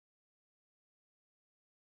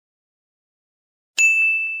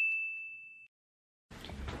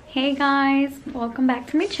Hey guys, welcome back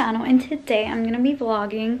to my channel, and today I'm gonna be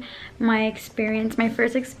vlogging my experience, my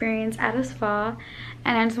first experience at a spa.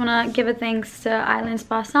 And I just want to give a thanks to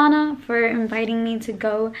Islandspasauna for inviting me to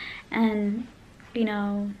go and, you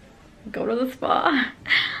know, go to the spa.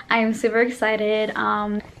 I am super excited.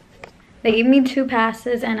 They gave me 2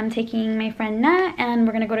 passes and I'm taking my friend Nat and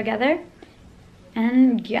we're gonna go together.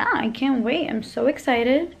 And yeah, I can't wait. I'm so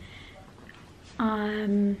excited.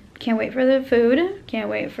 Can't wait for the food, can't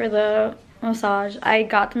wait for the massage. I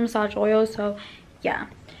got the massage oil, so yeah.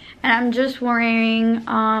 And I'm just wearing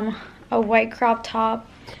a white crop top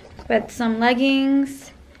with some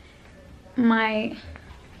leggings, my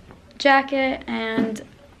jacket, and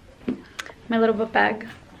my little book bag.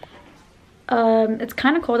 It's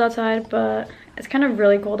kind of cold outside, but it's kind of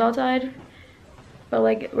really cold outside, but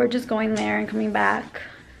like we're just going there and coming back,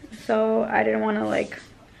 so I didn't want to like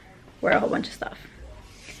wear a whole bunch of stuff.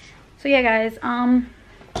 So yeah guys, I'm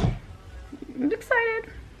excited.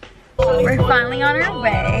 We're finally on our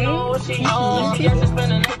way. Oh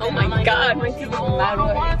my god, my teeth are mad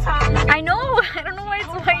white. I know, I don't know why it's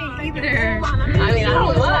white either. I mean, I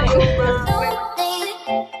don't mind.